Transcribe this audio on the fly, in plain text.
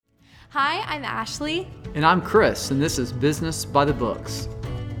Hi, I'm Ashley. And I'm Chris, and this is Business by the Books.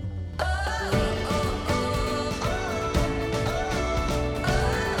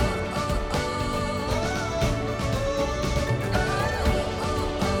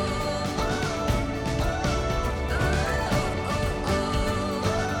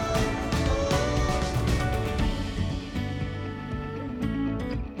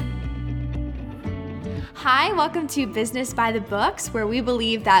 Hi, welcome to Business by the Books, where we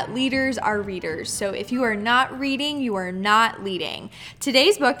believe that leaders are readers. So if you are not reading, you are not leading.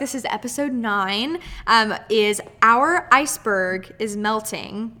 Today's book, this is episode 9, is Our Iceberg is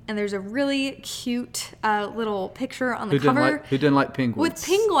Melting. And there's a really cute little picture on the cover. Who didn't like penguins? With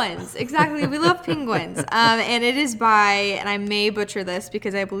penguins, exactly. We love penguins. And it is by, and I may butcher this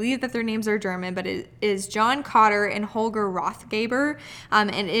because I believe that their names are German, but it is John Cotter and Holger Rothgaber.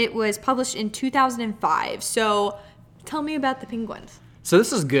 And it was published in 2005. So tell me about the penguins. So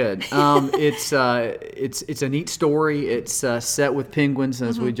this is good. It's a neat story. It's set with penguins,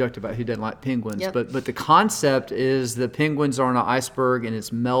 as we joked about who doesn't like penguins. Yep. But the concept is the penguins are on an iceberg and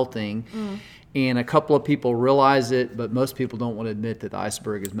it's melting. And a couple of people realize it, but most people don't want to admit that the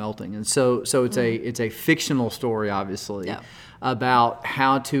iceberg is melting. And so it's a fictional story, obviously, about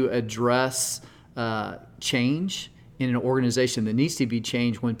how to address change in an organization that needs to be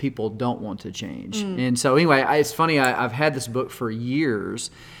changed when people don't want to change. And so anyway, it's funny, I've had this book for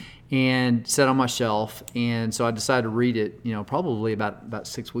years and set on my shelf, and so I decided to read it, probably about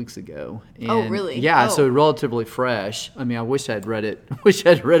 6 weeks ago. And oh, really? Yeah, Oh. So relatively fresh. I mean, I wish I'd read it. Wish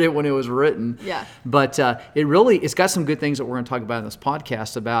I'd read it when it was written. Yeah. But it's got some good things that we're going to talk about in this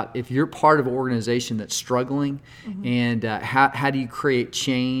podcast about if you're part of an organization that's struggling, and how do you create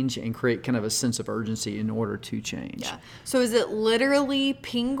change and create kind of a sense of urgency in order to change. Yeah. So is it literally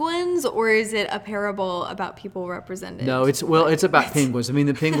penguins, or is it a parable about people represented? No, it's about penguins. I mean,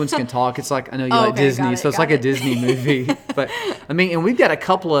 the penguins can talk. It's like, I know you like okay, Disney, so it's like a got it. Disney movie. But I mean, and we have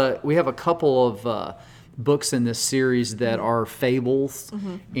a couple of books in this series that are fables,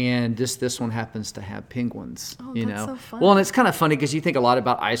 and this one happens to have penguins. Oh, you that's know, so fun. well, and it's kind of funny because you think a lot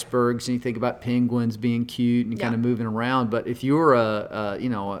about icebergs and you think about penguins being cute and kind of moving around. But if you were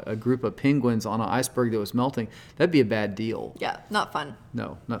a group of penguins on an iceberg that was melting, that'd be a bad deal. Yeah, not fun.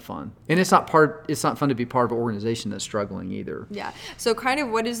 No, not fun. And it's not fun to be part of an organization that's struggling either. Yeah. So kind of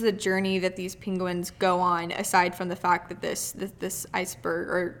what is the journey that these penguins go on, aside from the fact that this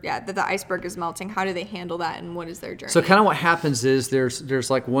iceberg, that the iceberg is melting? How do they handle that, and what is their journey? So kind of what happens is there's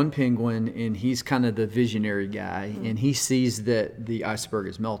like one penguin, and he's kind of the visionary guy, and he sees that the iceberg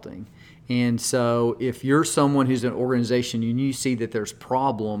is melting. And so if you're someone who's an organization and you see that there's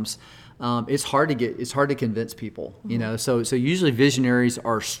problems, it's hard to convince people, So usually visionaries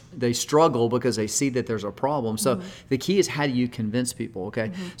they struggle because they see that there's a problem. So the key is, how do you convince people?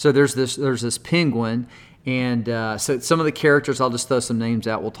 Okay, so there's this penguin, and so some of the characters, I'll just throw some names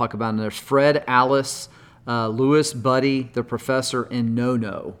out. We'll talk about them. There's Fred, Alice, Louis, Buddy, the Professor, and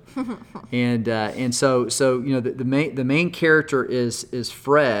No. and so the main character is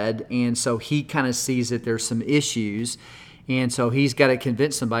Fred, and so he kind of sees that there's some issues. And so he's got to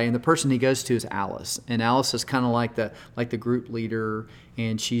convince somebody, and the person he goes to is Alice. And Alice is kind of like the group leader,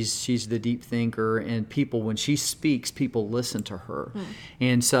 and she's the deep thinker. And when she speaks, people listen to her.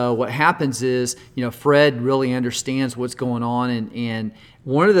 And so what happens is, Fred really understands what's going on. And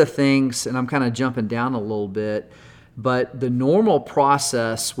one of the things, and I'm kind of jumping down a little bit, but the normal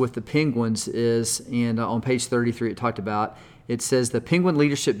process with the penguins is, and on page 33 it talked about. It says, the penguin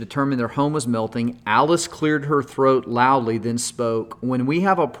leadership determined their home was melting. Alice cleared her throat loudly, then spoke. When we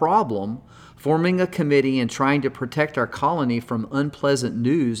have a problem, forming a committee and trying to protect our colony from unpleasant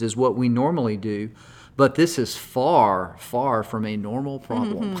news is what we normally do. But this is far, far from a normal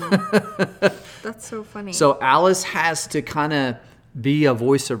problem. That's so funny. So Alice has to kind of be a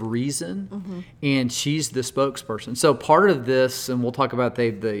voice of reason, and she's the spokesperson. So part of this, and we'll talk about,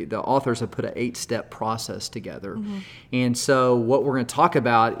 the authors have put an 8-step process together. And so what we're going to talk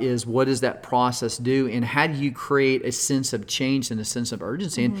about is, what does that process do, and how do you create a sense of change and a sense of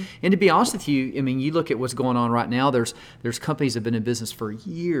urgency? And to be honest with you, I mean, you look at what's going on right now, there's companies that have been in business for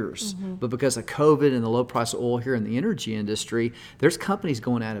years, but because of COVID and the low price of oil here in the energy industry, there's companies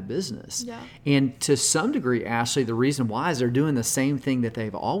going out of business. Yeah. And to some degree, Ashley, the reason why is they're doing the same same thing that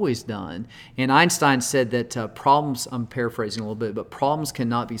they've always done. And Einstein said that problems, I'm paraphrasing a little bit, but problems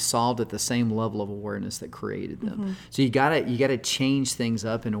cannot be solved at the same level of awareness that created them. So you gotta change things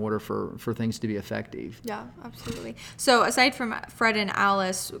up in order for things to be effective. Yeah, absolutely. So aside from Fred and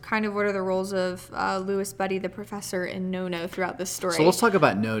Alice, kind of what are the roles of Louis, Buddy, the professor, and No-No throughout this story? So let's talk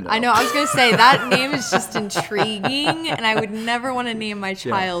about No-No. I know, I was going to say, that name is just intriguing, and I would never want to name my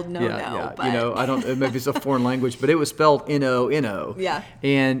child No-No. Yeah. But... You know, I don't, maybe it's a foreign language, but it was spelled N-O-N-O. Yeah.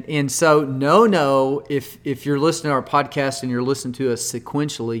 And so No-No, if you're listening to our podcast and you're listening to us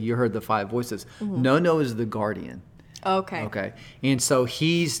sequentially, you heard the 5 voices. No-No is the guardian. Okay. And so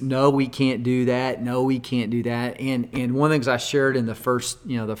he's, no, we can't do that. No, we can't do that. And one of the things I shared in the first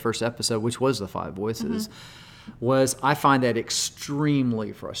episode, which was the 5 voices, was I find that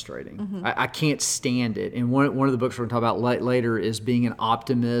extremely frustrating. I can't stand it. And one of the books we're going to talk about later is being an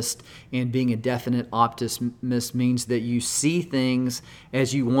optimist, and being a definite optimist means that you see things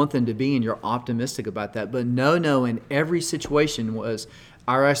as you want them to be and you're optimistic about that. But No, in every situation was,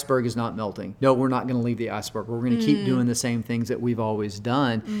 our iceberg is not melting. No, we're not going to leave the iceberg. We're going to keep doing the same things that we've always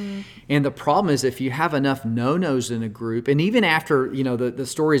done. And the problem is, if you have enough No-Nos in a group, and even after, the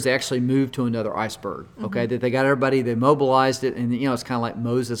stories actually moved to another iceberg, okay, that they got everybody, they mobilized it, and, it's kind of like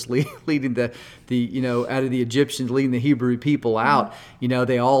Moses leading the out of the Egyptians, leading the Hebrew people out.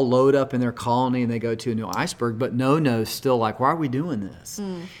 They all load up in their colony and they go to a new iceberg, but No-No's still like, why are we doing this?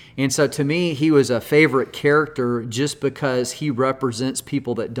 And so to me, he was a favorite character just because he represents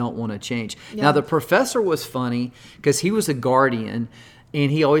people that don't want to change. Yeah. Now, the professor was funny because he was a guardian, and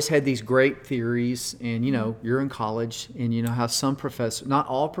he always had these great theories. And, you're in college, and you know how some professors, not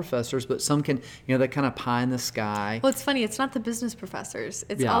all professors, but some can, they kind of pie in the sky. Well, it's funny. It's not the business professors.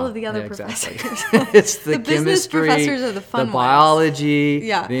 It's all of the other professors. Exactly. It's the business chemistry, professors are the fun the biology,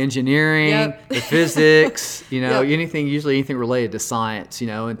 ones. The engineering, the physics, anything related to science,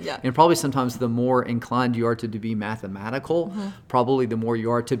 and probably sometimes the more inclined you are to be mathematical, probably the more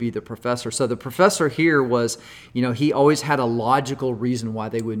you are to be the professor. So the professor here was, he always had a logical reason why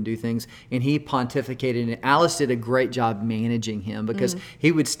they wouldn't do things, and he pontificated, and Alice did a great job managing him, because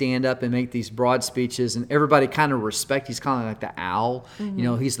he would stand up and make these broad speeches, and everybody kind of he's kind of like the owl,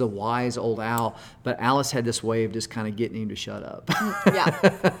 he's the wise old owl, but Alice had this way of just kind of getting him to shut up.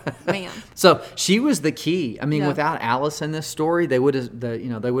 Man. So she was the key. I mean, without Alice in this story, they would have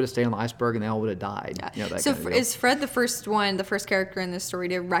stayed on the iceberg and they all would have died. So is Fred the first character in this story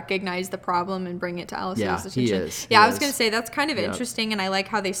to recognize the problem and bring it to Alice's attention? He is. I was going to say that's kind of interesting, and I like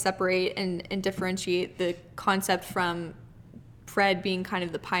how they separate and differentiate the concept from Fred being kind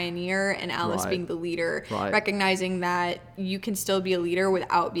of the pioneer and Alice being the leader, recognizing that you can still be a leader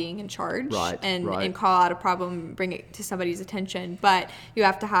without being in charge and call out a problem, bring it to somebody's attention, but you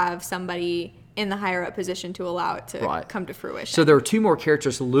have to have somebody in the higher up position to allow it to come to fruition. So there were 2 more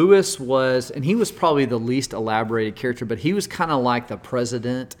characters. Louis was, and he was probably the least elaborated character, but he was kind of like the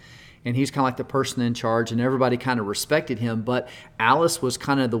president, and he's kind of like the person in charge, and everybody kind of respected him. But Alice was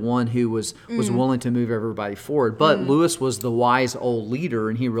kind of the one who was willing to move everybody forward. But Louis was the wise old leader,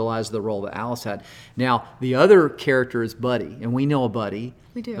 and he realized the role that Alice had. Now, the other character is Buddy, and we know a Buddy.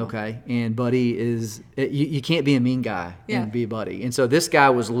 We do. Okay, and Buddy is, you can't be a mean guy and be a Buddy. And so this guy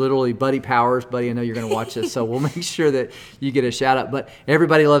was literally Buddy Powers. Buddy, I know you're going to watch this, so we'll make sure that you get a shout out. But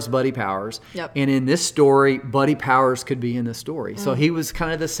everybody loves Buddy Powers. Yep. And in this story, Buddy Powers could be in the story. So he was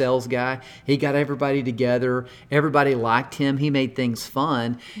kind of the sales guy. He got everybody together. Everybody liked him. He made things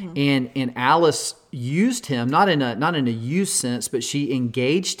fun. And Alice used him, not in a use sense, but she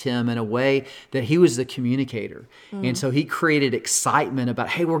engaged him in a way that he was the communicator. And so he created excitement about,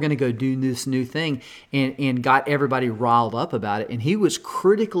 hey, we're going to go do this new thing, and got everybody riled up about it. And he was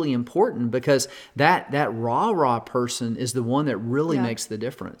critically important, because that rah-rah person is the one that really makes the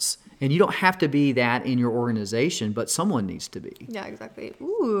difference. And you don't have to be that in your organization, but someone needs to be. Yeah, exactly.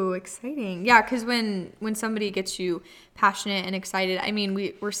 Ooh, exciting. Yeah, because when somebody gets you passionate and excited, I mean,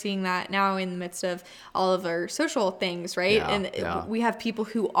 we're seeing that now in the midst of all of our social things, right? We have people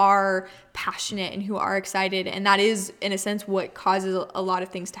who are passionate and who are excited, and that is, in a sense, what causes a lot of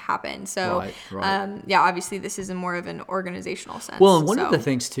things to happen. So, obviously this is in more of an organizational sense. Well, and one of the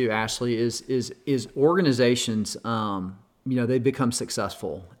things too, Ashley, is organizations, they become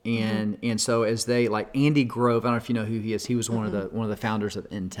successful, and so as they, like Andy Grove, I don't know if you know who he is. He was one of the founders of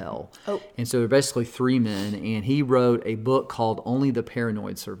Intel. Oh. And so they're basically 3 men, and he wrote a book called Only the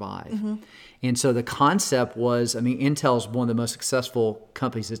Paranoid Survive. And so the concept was, Intel is one of the most successful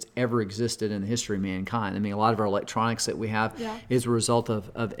companies that's ever existed in the history of mankind. A lot of our electronics that we have is a result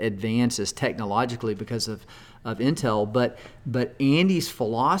of advances technologically because of of Intel. But Andy's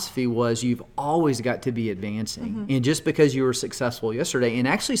philosophy was you've always got to be advancing. And just because you were successful yesterday, and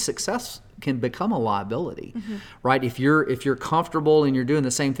actually success can become a liability, right? If you're comfortable and you're doing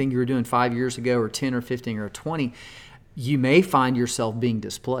the same thing you were doing 5 years ago or 10 or 15 or 20, you may find yourself being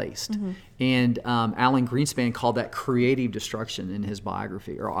displaced. And Alan Greenspan called that creative destruction in his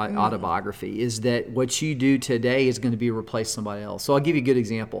biography or autobiography, is that what you do today is going to be replaced somebody else. So I'll give you a good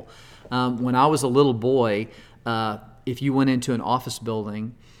example. When I was a little boy, if you went into an office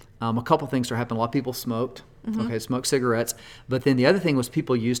building, a couple things are happening. A lot of people smoked. Smoked cigarettes. But then the other thing was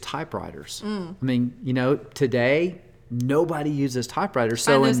people used typewriters. I mean, today, nobody uses typewriters.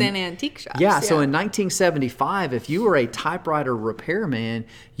 So in antique shops. Yeah, so in 1975, if you were a typewriter repairman,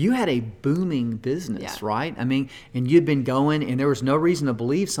 you had a booming business, right? I mean, and you'd been going, and there was no reason to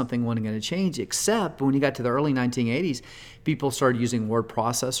believe something wasn't going to change, except when you got to the early 1980s, people started using word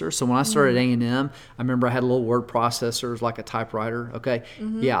processors. So when I started at A&M, I remember I had a little word processor, it was like a typewriter,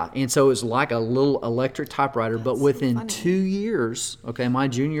 Yeah, and so it was like a little electric typewriter, but within 2 years, my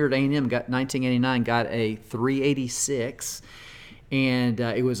junior year at A&M, 1989, got a 386, and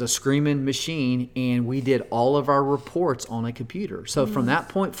it was a screaming machine, and we did all of our reports on a computer. So from that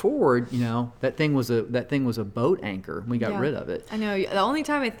point forward, that thing was a boat anchor. We got rid of it. I know. The only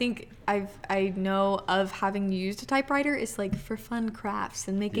time I think I know of having used a typewriter is like for fun crafts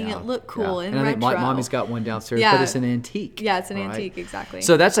and making it look cool and retro. I think Mommy's got one downstairs, but it's an antique. Yeah, it's an antique, exactly.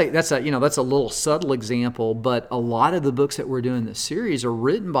 So that's a little subtle example, but a lot of the books that we're doing this series are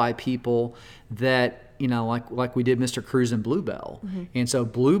written by people that like we did Mr. Cruz and Bluebell. And so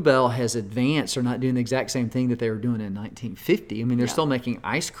Bluebell has advanced. They're not doing the exact same thing that they were doing in 1950. I mean, they're still making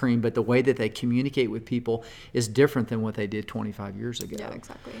ice cream, but the way that they communicate with people is different than what they did 25 years ago. Yeah,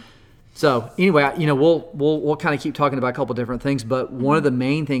 exactly. So anyway, we'll kind of keep talking about a couple different things, but one of the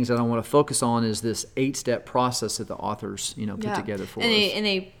main things that I want to focus on is this 8-step process that the authors, put together for us. And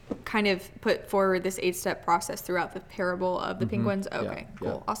they kind of put forward this 8-step process throughout the parable of the penguins. Okay,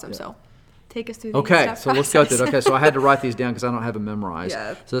 cool, awesome. Yeah. So take us through the 8-step process. So let's go through it. Okay, so I had to write these down because I don't have them memorized.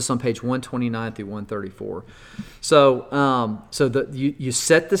 Yeah. So this is on page 129 through 134. So you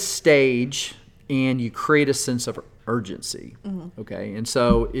set the stage and you create a sense of urgency. Okay, and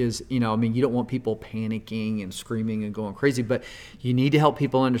so you don't want people panicking and screaming and going crazy, but you need to help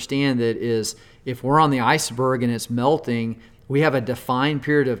people understand that if we're on the iceberg and it's melting, we have a defined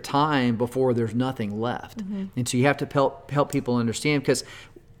period of time before there's nothing left. And so you have to help people understand, because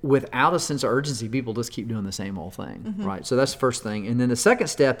without a sense of urgency, people just keep doing the same old thing, right? So that's the first thing. And then the second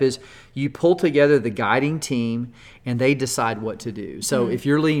step is you pull together the guiding team and they decide what to do. So if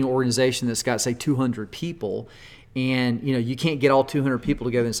you're leading an organization that's got, say, 200 people, and you can't get all 200 people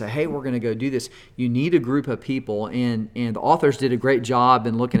together and say, hey, we're going to go do this. You need a group of people, and the authors did a great job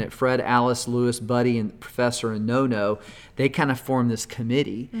in looking at Fred, Alice, Lewis, Buddy, and Professor and No-No. They kind of formed this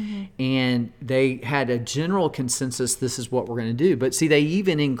committee, and they had a general consensus, this is what we're going to do. But see, they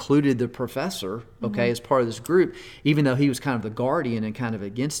even included the professor, as part of this group, even though he was kind of the guardian and kind of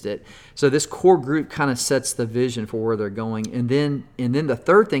against it. So this core group kind of sets the vision for where they're going. And then the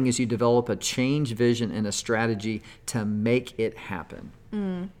third thing is you develop a change vision and a strategy to make it happen.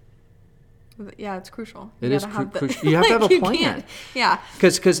 Yeah, it's crucial. You have to have a plan. Yeah.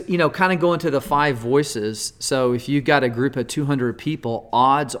 Because kind of going to the 5 voices. So if you've got a group of 200 people,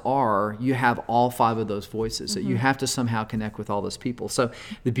 odds are you have all 5 of those voices. So you have to somehow connect with all those people. So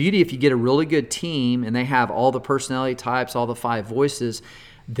the beauty, if you get a really good team and they have all the personality types, all the 5 voices,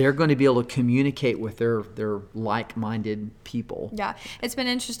 they're going to be able to communicate with their like-minded people. Yeah. It's been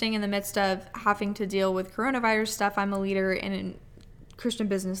interesting in the midst of having to deal with coronavirus stuff. I'm a leader in Christian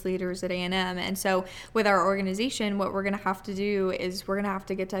business leaders at A&M. And so with our organization, what we're going to have to do is we're going to have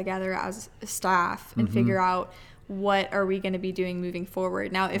to get together as a staff and figure out what are we going to be doing moving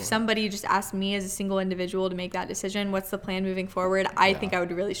forward. Now, if somebody just asked me as a single individual to make that decision, what's the plan moving forward, I think I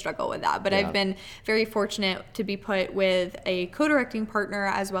would really struggle with that. But I've been very fortunate to be put with a co-directing partner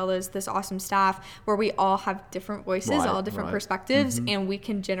as well as this awesome staff where we all have different voices, all different perspectives, and we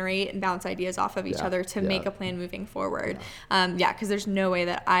can generate and bounce ideas off of each other to make a plan moving forward. Because there's no way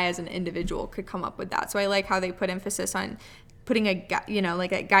that I as an individual could come up with that. So I like how they put emphasis on putting a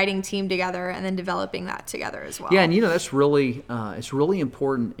guiding team together and then developing that together as well. Yeah, and that's really it's really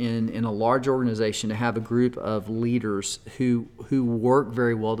important in a large organization to have a group of leaders who work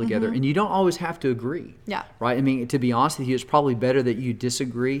very well together, and you don't always have to agree. Yeah. Right. I mean, to be honest with you, it's probably better that you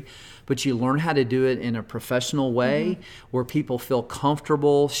disagree, but you learn how to do it in a professional way where people feel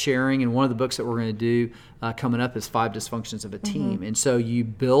comfortable sharing. And one of the books that we're going to do coming up is 5 Dysfunctions of a Team. And so you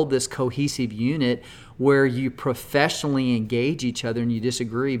build this cohesive unit where you professionally engage each other and you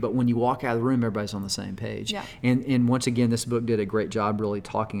disagree, but when you walk out of the room, everybody's on the same page. Yeah. And once again, this book did a great job really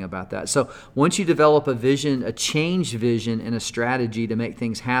talking about that. So once you develop a vision, a changed vision, and a strategy to make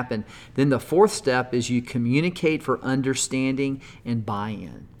things happen, then the 4th step is you communicate for understanding and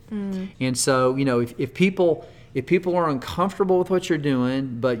buy-in. And so, if people are uncomfortable with what you're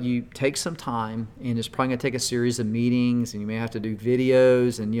doing, but you take some time, and it's probably going to take a series of meetings, and you may have to do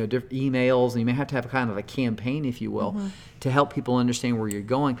videos and different emails, and you may have to have kind of a campaign, if you will, to help people understand where you're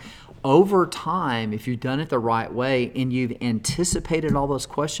going. Over time, if you've done it the right way and you've anticipated all those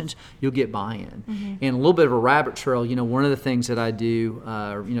questions, you'll get buy-in. And a little bit of a rabbit trail, one of the things that I do,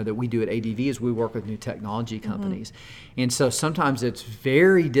 that we do at ADV is we work with new technology companies. And so sometimes it's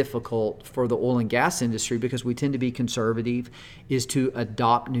very difficult for the oil and gas industry, because we tend to be conservative, is to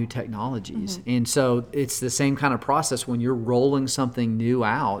adopt new technologies. And so it's the same kind of process when you're rolling something new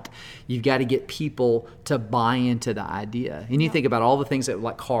out. You've got to get people to buy into the idea. And you think about all the things that,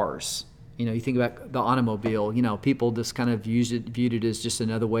 like cars. You think about the automobile, people just kind of viewed it as just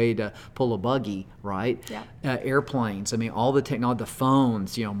another way to pull a buggy, right? Yeah. Airplanes, all the technology, the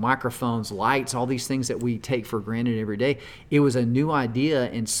phones, microphones, lights, all these things that we take for granted every day. It was a new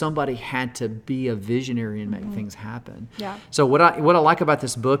idea, and somebody had to be a visionary and make things happen. Yeah. So what I like about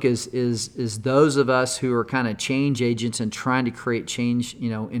this book is those of us who are kind of change agents and trying to create change,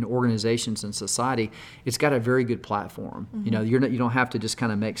 in organizations and society. It's got a very good platform. You don't have to just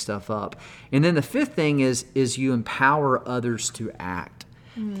kind of make stuff up. And then the 5th thing is you empower others to act.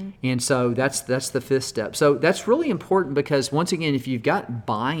 And so that's the 5th step. So that's really important, because once again, if you've got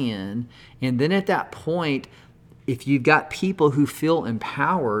buy-in, and then at that point, if you've got people who feel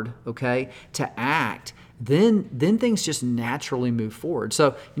empowered, to act, then things just naturally move forward.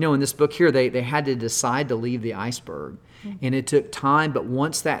 So, in this book here, they had to decide to leave the iceberg. And it took time, but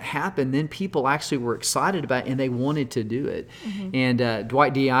once that happened, then people actually were excited about it, and they wanted to do it. And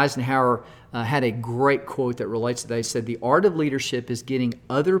Dwight D. Eisenhower had a great quote that relates to that. He said, "The art of leadership is getting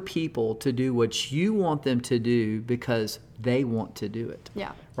other people to do what you want them to do because they want to do it."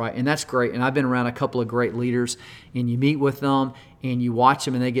 Yeah. Right, and that's great. And I've been around a couple of great leaders, and you meet with them, and you watch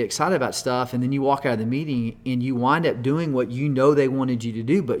them, and they get excited about stuff, and then you walk out of the meeting, and you wind up doing what they wanted you to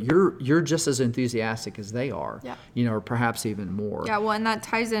do, but you're just as enthusiastic as they are, or perhaps even more. Yeah, well, and that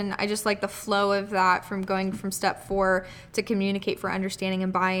ties in. I just like the flow of that, from going from step 4 to communicate for understanding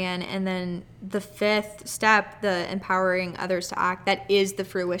and buy-in, and then the 5th step, the empowering others to act. That is the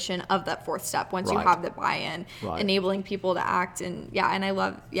fruition of that 4th step. Once you have the buy-in, enabling people to act, and I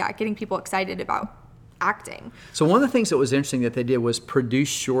love getting people excited about acting. So one of the things that was interesting that they did was produce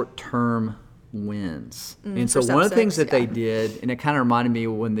short-term wins. And so one of the things that they did, and it kind of reminded me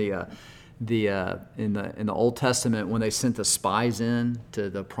when in the Old Testament, when they sent the spies in to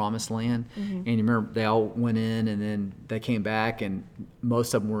the Promised Land, and you remember they all went in, and then they came back, and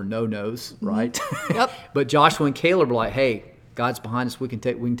most of them were no-nos, right? Yep. But Joshua and Caleb were like, "Hey, God's behind us. We can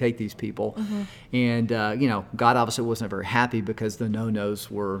take these people." And God obviously wasn't very happy, because the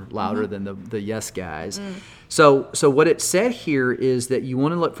no-nos were louder than the yes guys. So what it said here is that you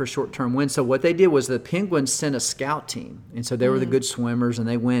want to look for short-term wins. So what they did was the Penguins sent a scout team, and so they were the good swimmers, and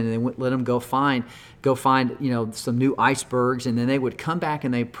they went and let them go find some new icebergs, and then they would come back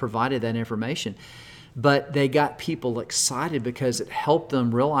and they provided that information. But they got people excited because it helped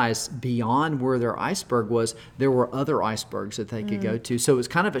them realize beyond where their iceberg was, there were other icebergs that they could go to. So it was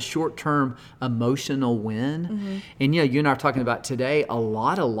kind of a short-term emotional win. And, you and I are talking about today, a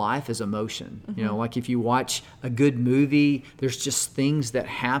lot of life is emotion. Like if you watch a good movie, there's just things that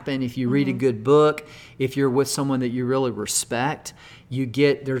happen. If you read a good book, if you're with someone that you really respect,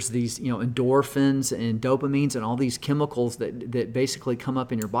 there's these endorphins and dopamines and all these chemicals that basically come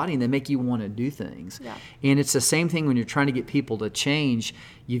up in your body, and they make you want to do things. Yeah. And it's the same thing when you're trying to get people to change.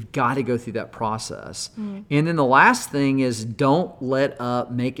 You've got to go through that process. And then the last thing is, don't let up,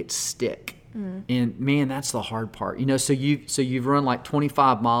 make it stick. And man, that's the hard part. So you've run like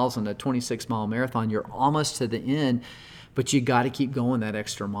 25 miles in a 26-mile marathon. You're almost to the end, but you got to keep going that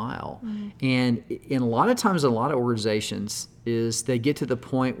extra mile. And a lot of times, in a lot of organizations, is they get to the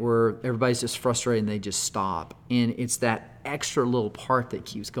point where everybody's just frustrated and they just stop. And it's that extra little part that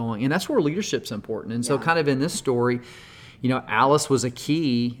keeps going. And that's where leadership's important. And so kind of in this story, Alice was a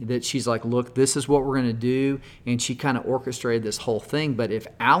key that she's like, look, this is what we're going to do. And she kind of orchestrated this whole thing. But if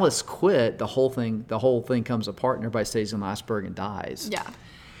Alice quit, the whole thing comes apart, and everybody stays in the iceberg and dies. Yeah.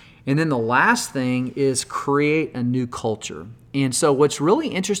 And then the last thing is create a new culture. And so what's really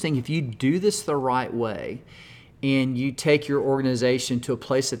interesting, if you do this the right way and you take your organization to a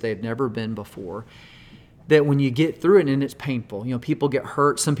place that they've never been before, that when you get through it, and it's painful, people get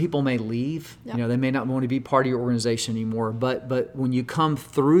hurt. Some people may leave. Yep. They may not want to be part of your organization anymore. But when you come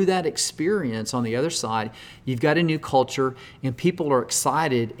through that experience on the other side, you've got a new culture and people are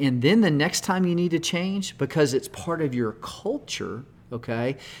excited. And then the next time you need to change, because it's part of your culture,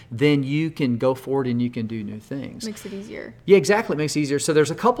 okay, then you can go forward and you can do new things. Makes it easier. Yeah, exactly. It makes it easier. So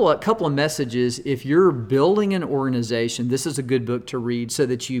there's a couple of messages. If you're building an organization, this is a good book to read so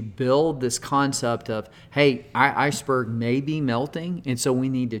that you build this concept of, hey, our iceberg may be melting, and so we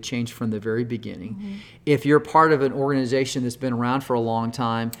need to change from the very beginning. Mm-hmm. If you're part of an organization that's been around for a long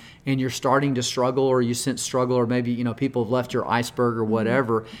time and you're starting to struggle, or you sense struggle, or maybe people have left your iceberg or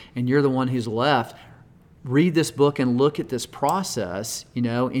whatever, and you're the one who's left, read this book and look at this process,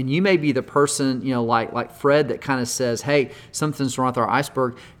 and you may be the person, like Fred, that kind of says, hey, something's wrong with our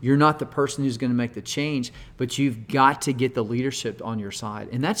iceberg. You're not the person who's going to make the change, but you've got to get the leadership on your side.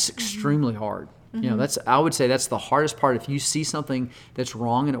 And that's extremely hard. Mm-hmm. I would say that's the hardest part. If you see something that's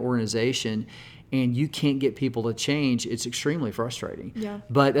wrong in an organization and you can't get people to change, it's extremely frustrating. Yeah.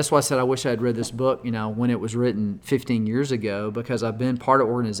 But that's why I said I wish I had read this book, when it was written 15 years ago, because I've been part of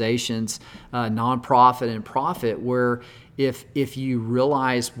organizations, nonprofit and profit, where if you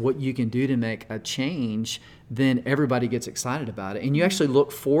realize what you can do to make a change, then everybody gets excited about it. And you actually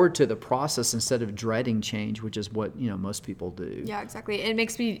look forward to the process instead of dreading change, which is what, most people do. Yeah, exactly.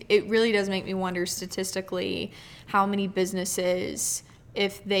 It really does make me wonder statistically how many businesses,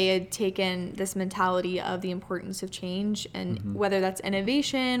 if they had taken this mentality of the importance of change, and mm-hmm. whether that's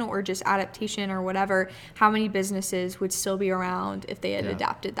innovation or just adaptation or whatever, how many businesses would still be around if they had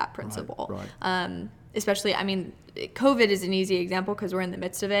adapted that principle. Right. Especially, COVID is an easy example because we're in the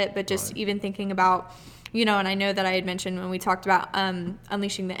midst of it, but just even thinking about, and I know that I had mentioned when we talked about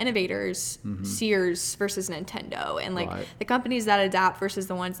unleashing the innovators, mm-hmm. Sears versus Nintendo, and the companies that adapt versus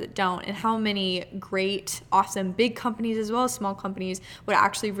the ones that don't, and how many great, awesome, big companies as well as small companies would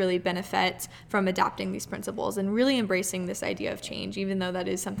actually really benefit from adapting these principles and really embracing this idea of change, even though that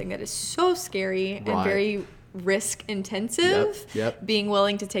is something that is so scary and very risk intensive. Yep. Being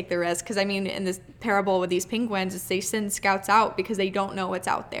willing to take the risk, because in this parable with these penguins, is they send scouts out because they don't know what's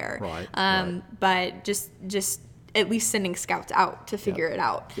out there, but just at least sending scouts out to figure it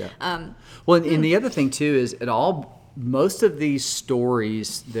out. Well, and the other thing too is most of these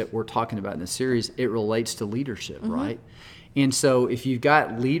stories that we're talking about in the series, it relates to leadership, mm-hmm. right? And so if you've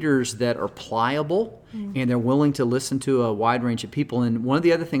got leaders that are pliable mm-hmm. and they're willing to listen to a wide range of people, and one of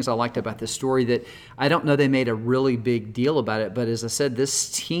the other things I liked about this story that I don't know they made a really big deal about it, but as I said,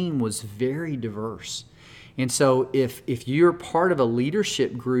 this team was very diverse. And so if you're part of a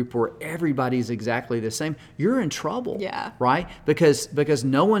leadership group where everybody's exactly the same, you're in trouble, right? Because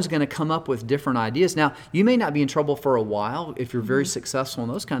no one's going to come up with different ideas. Now, you may not be in trouble for a while if you're very mm-hmm. successful in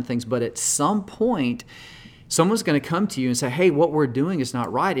those kind of things, but at some point, someone's going to come to you and say, hey, what we're doing is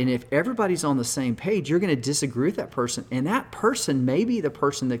not right. And if everybody's on the same page, you're going to disagree with that person. And that person may be the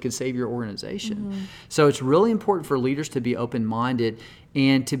person that could save your organization. Mm-hmm. So it's really important for leaders to be open-minded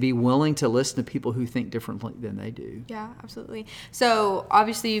and to be willing to listen to people who think differently than they do. Yeah, absolutely. So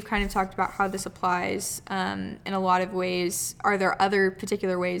obviously you've kind of talked about how this applies in a lot of ways. Are there other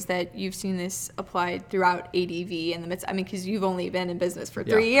particular ways that you've seen this applied throughout ADV in the midst? Because you've only been in business for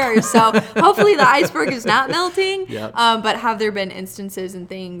 3 years, so hopefully the iceberg is not melting. But have there been instances and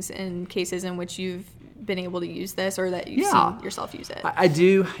things and cases in which you've been able to use this, or that you've seen yourself use it? I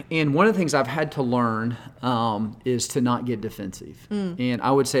do, and one of the things I've had to learn is to not get defensive. And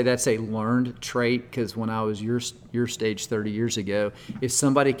I would say that's a learned trait, because when I was your stage 30 years ago, if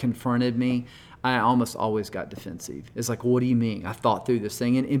somebody confronted me, I almost always got defensive. It's like, well, what do you mean? I thought through this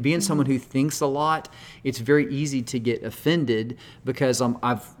thing. And being someone who thinks a lot, it's very easy to get offended because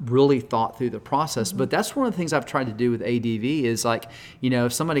I've really thought through the process. But that's one of the things I've tried to do with ADV is like,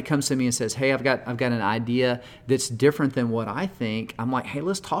 if somebody comes to me and says, hey, I've got an idea that's different than what I think, I'm like, hey,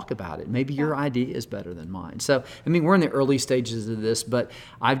 let's talk about it. Maybe your idea is better than mine. So, we're in the early stages of this, but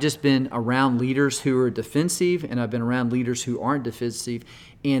I've just been around leaders who are defensive, and I've been around leaders who aren't defensive.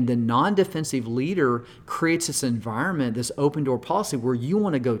 And the non-defensive leader creates this environment, this open door policy where you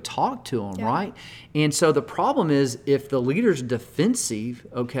want to go talk to them, right? And so the problem is if the leader's defensive,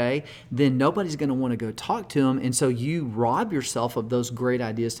 then nobody's going to want to go talk to them. And so you rob yourself of those great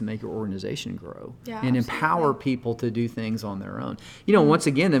ideas to make your organization grow and empower people to do things on their own. Once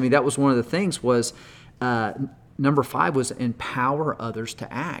again, that was one of the things was number 5 was empower others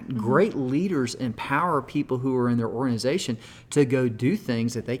to act. Great leaders empower people who are in their organization to go do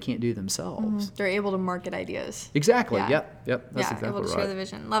things that they can't do themselves. They're able to market ideas. Exactly. Yeah. Yep. That's exactly able to right. share the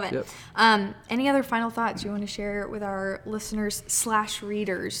vision. Love it. Yep. Any other final thoughts you want to share with our listeners /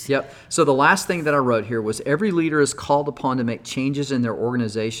 readers? Yep. So the last thing that I wrote here was every leader is called upon to make changes in their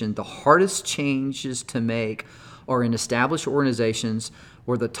organization. The hardest changes to make are in established organizations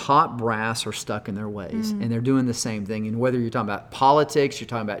where the top brass are stuck in their ways and they're doing the same thing. And whether you're talking about politics, you're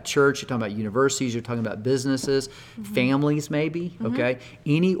talking about church, you're talking about universities, you're talking about businesses, families maybe, okay?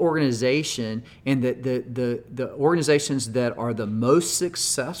 Any organization, and the organizations that are the most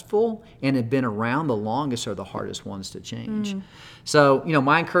successful and have been around the longest are the hardest ones to change. So,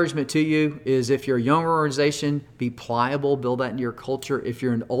 my encouragement to you is if you're a younger organization, be pliable, build that into your culture. If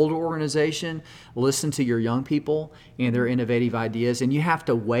you're an older organization, listen to your young people and their innovative ideas. And you have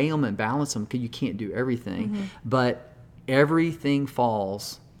to weigh them and balance them because you can't do everything. But everything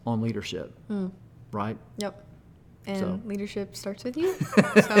falls on leadership, right? Yep. And So. leadership starts with you.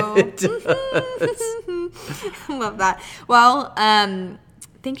 So love that. Well,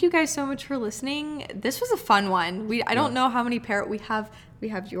 thank you guys so much for listening. This was a fun one. I don't know how many we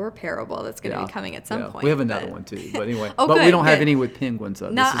have your parable that's going to be coming at some point. We have another one too, but anyway. Oh, but good, we don't have good. any with penguins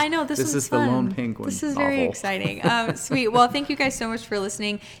though. No, I know this is fun. the lone penguin. This is very novel. exciting. Sweet. Well, thank you guys so much for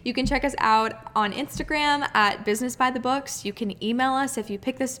listening. You can check us out on Instagram at Business by the Books. You can email us if you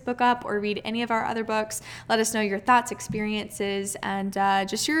pick this book up or read any of our other books. Let us know your thoughts, experiences, and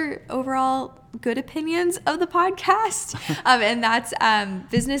just your overall good opinions of the podcast. And that's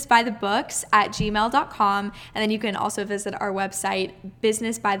businessbythebooks@gmail.com. And then you can also visit our website,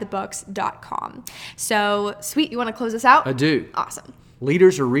 businessbythebooks.com. So, sweet. You want to close us out? I do. Awesome.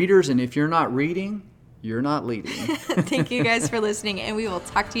 Leaders are readers, and if you're not reading, you're not leading. Thank you guys for listening, and we will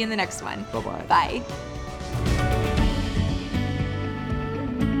talk to you in the next one. Bye-bye. Bye.